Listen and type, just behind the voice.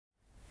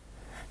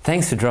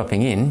Thanks for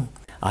dropping in.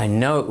 I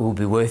know it will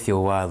be worth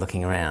your while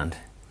looking around.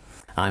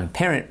 I'm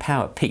Parent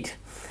Power Pete,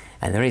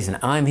 and the reason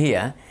I'm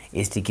here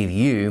is to give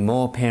you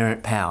more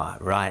parent power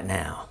right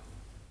now.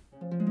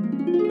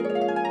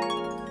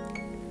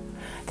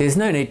 There's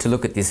no need to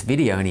look at this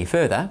video any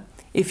further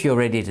if you're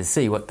ready to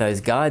see what those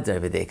guides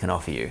over there can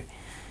offer you.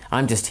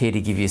 I'm just here to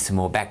give you some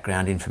more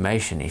background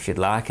information if you'd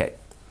like it.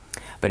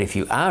 But if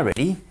you are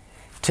ready,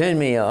 turn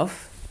me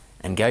off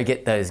and go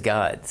get those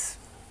guides.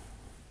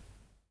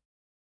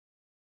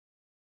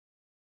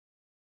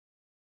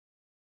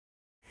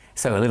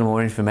 So a little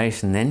more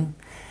information then.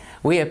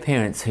 We are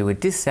parents who were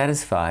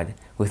dissatisfied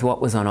with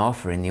what was on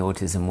offer in the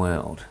autism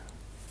world.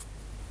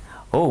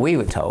 All we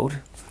were told,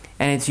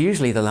 and it's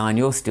usually the line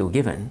you're still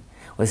given,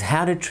 was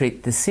how to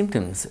treat the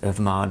symptoms of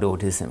mild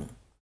autism.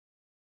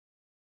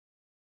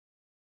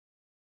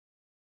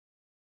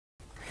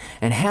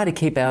 And how to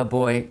keep our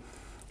boy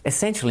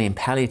essentially in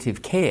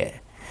palliative care,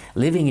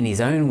 living in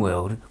his own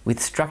world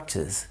with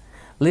structures,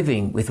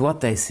 living with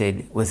what they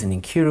said was an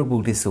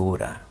incurable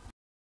disorder.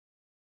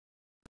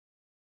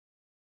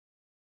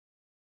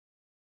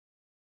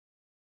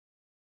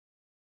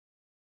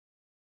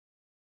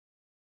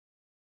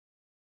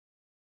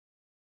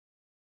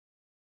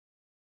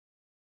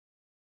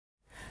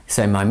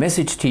 So my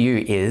message to you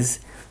is,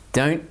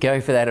 don't go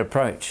for that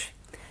approach.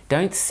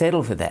 Don't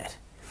settle for that.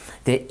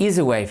 There is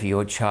a way for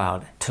your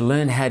child to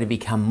learn how to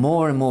become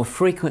more and more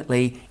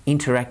frequently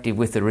interactive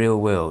with the real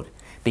world,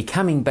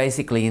 becoming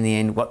basically in the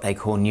end what they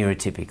call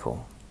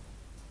neurotypical.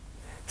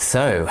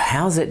 So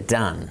how's it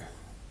done?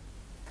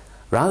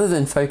 Rather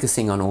than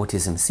focusing on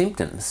autism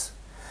symptoms,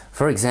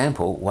 for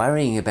example,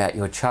 worrying about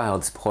your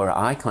child's poor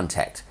eye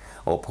contact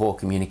or poor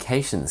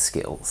communication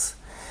skills,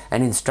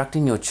 and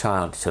instructing your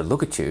child to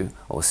look at you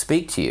or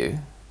speak to you,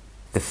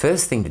 the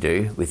first thing to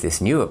do with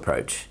this new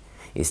approach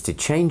is to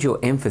change your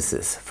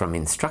emphasis from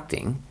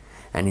instructing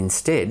and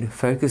instead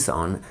focus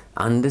on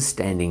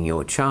understanding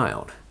your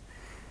child.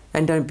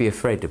 And don't be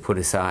afraid to put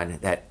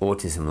aside that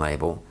autism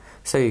label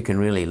so you can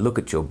really look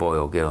at your boy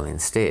or girl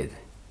instead.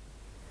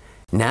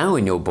 Now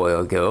when your boy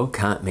or girl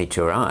can't meet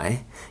your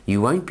eye,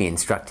 you won't be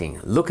instructing,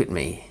 look at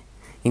me.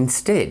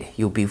 Instead,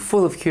 you'll be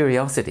full of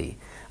curiosity,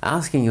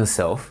 asking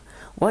yourself,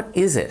 what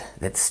is it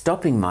that's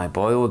stopping my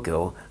boy or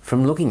girl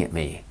from looking at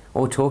me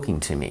or talking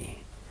to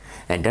me?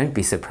 And don't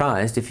be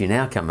surprised if you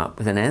now come up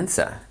with an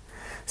answer.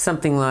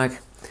 Something like,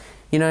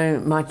 you know,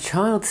 my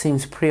child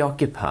seems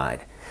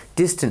preoccupied,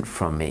 distant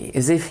from me,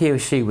 as if he or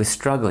she was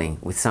struggling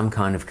with some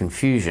kind of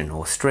confusion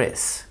or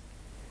stress.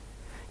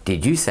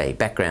 Did you say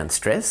background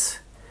stress?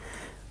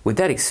 Would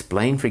that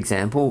explain, for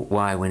example,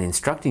 why when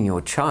instructing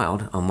your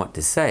child on what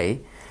to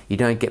say, you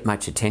don't get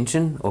much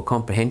attention or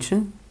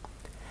comprehension?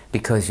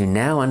 Because you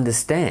now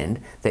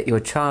understand that your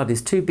child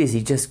is too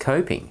busy just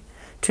coping,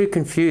 too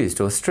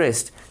confused or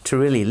stressed to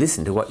really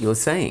listen to what you're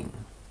saying.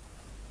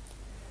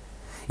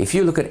 If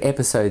you look at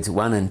episodes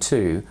 1 and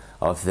 2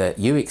 of the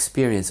You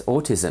Experience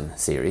Autism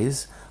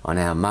series on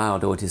our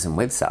Mild Autism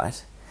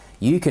website,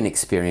 you can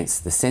experience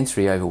the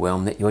sensory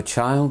overwhelm that your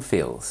child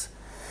feels,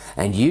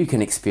 and you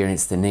can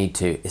experience the need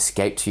to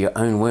escape to your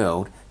own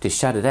world to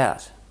shut it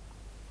out.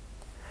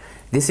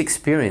 This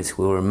experience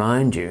will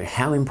remind you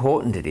how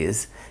important it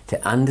is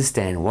to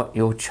understand what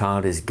your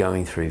child is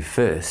going through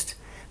first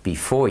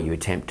before you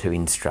attempt to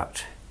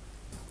instruct.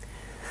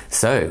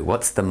 So,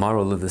 what's the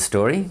moral of the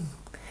story?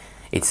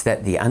 It's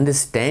that the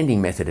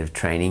understanding method of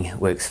training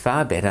works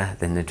far better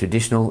than the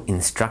traditional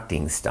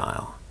instructing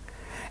style,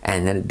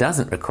 and that it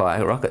doesn't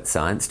require rocket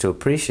science to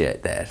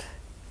appreciate that.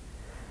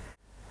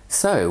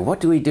 So,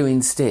 what do we do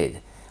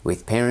instead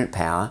with Parent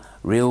Power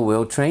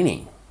real-world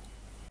training?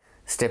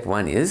 Step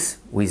 1 is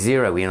we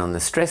zero in on the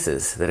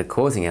stresses that are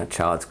causing our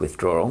child's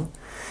withdrawal,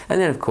 and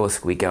then of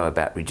course we go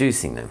about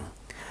reducing them,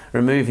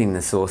 removing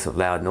the source of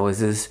loud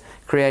noises,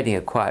 creating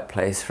a quiet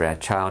place for our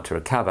child to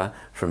recover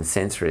from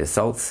sensory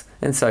assaults,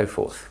 and so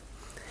forth.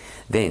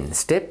 Then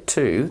step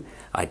 2,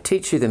 I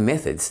teach you the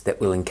methods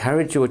that will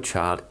encourage your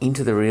child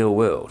into the real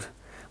world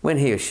when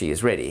he or she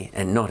is ready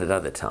and not at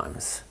other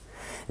times.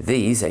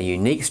 These are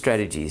unique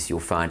strategies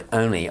you'll find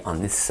only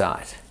on this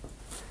site.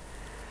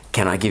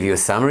 Can I give you a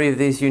summary of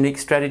these unique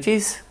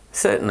strategies?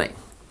 Certainly.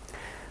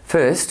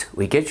 First,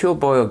 we get your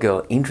boy or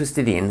girl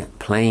interested in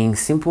playing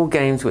simple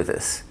games with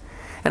us,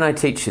 and I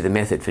teach you the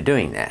method for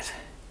doing that.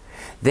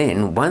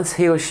 Then, once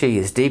he or she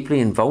is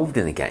deeply involved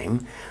in the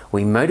game,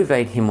 we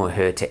motivate him or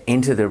her to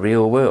enter the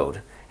real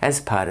world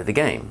as part of the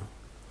game.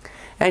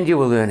 And you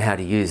will learn how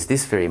to use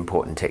this very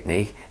important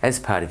technique as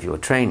part of your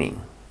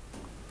training.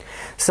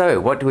 So,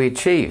 what do we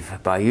achieve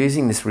by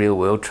using this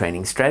real-world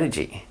training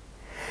strategy?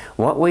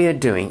 What we are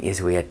doing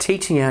is we are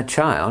teaching our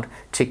child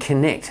to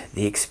connect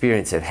the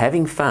experience of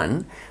having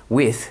fun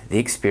with the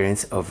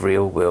experience of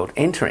real-world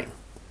entering,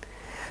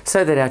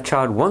 so that our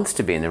child wants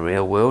to be in the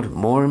real world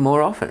more and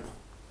more often.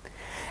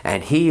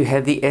 And here you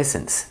have the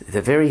essence,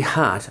 the very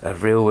heart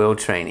of real-world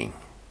training.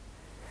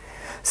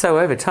 So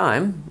over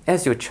time,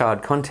 as your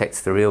child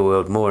contacts the real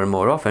world more and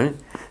more often,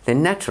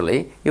 then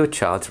naturally your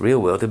child's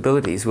real-world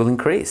abilities will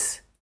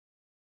increase.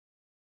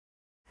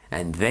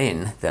 and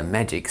then the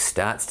magic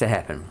starts to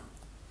happen.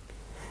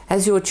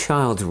 As your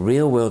child's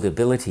real-world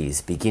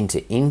abilities begin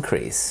to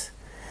increase,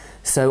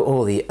 so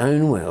all the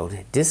own-world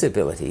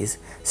disabilities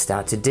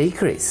start to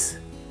decrease.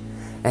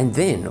 And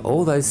then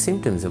all those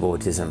symptoms of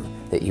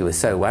autism that you were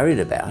so worried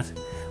about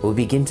will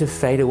begin to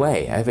fade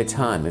away over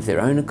time of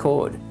their own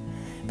accord,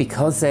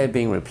 because they are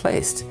being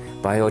replaced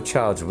by your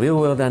child's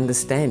real-world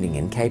understanding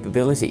and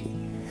capability,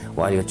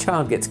 while your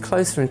child gets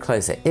closer and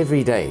closer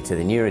every day to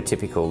the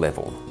neurotypical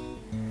level.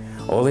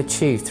 All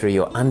achieved through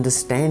your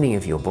understanding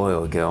of your boy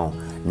or girl,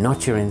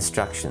 not your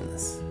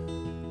instructions.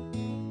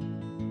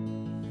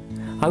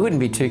 I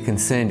wouldn't be too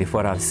concerned if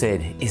what I've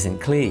said isn't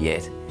clear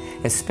yet,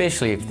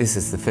 especially if this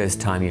is the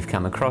first time you've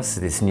come across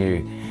this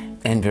new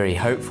and very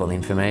hopeful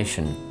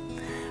information.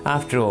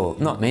 After all,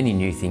 not many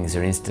new things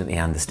are instantly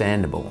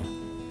understandable.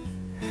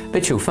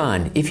 But you'll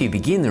find if you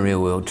begin the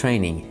real-world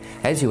training,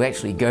 as you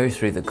actually go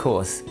through the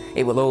course,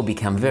 it will all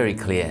become very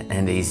clear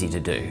and easy to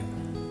do.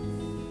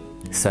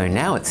 So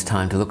now it's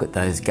time to look at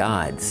those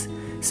guides,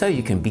 so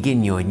you can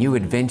begin your new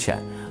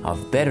adventure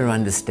of better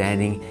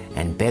understanding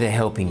and better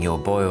helping your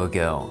boy or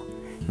girl,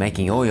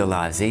 making all your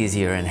lives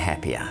easier and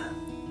happier.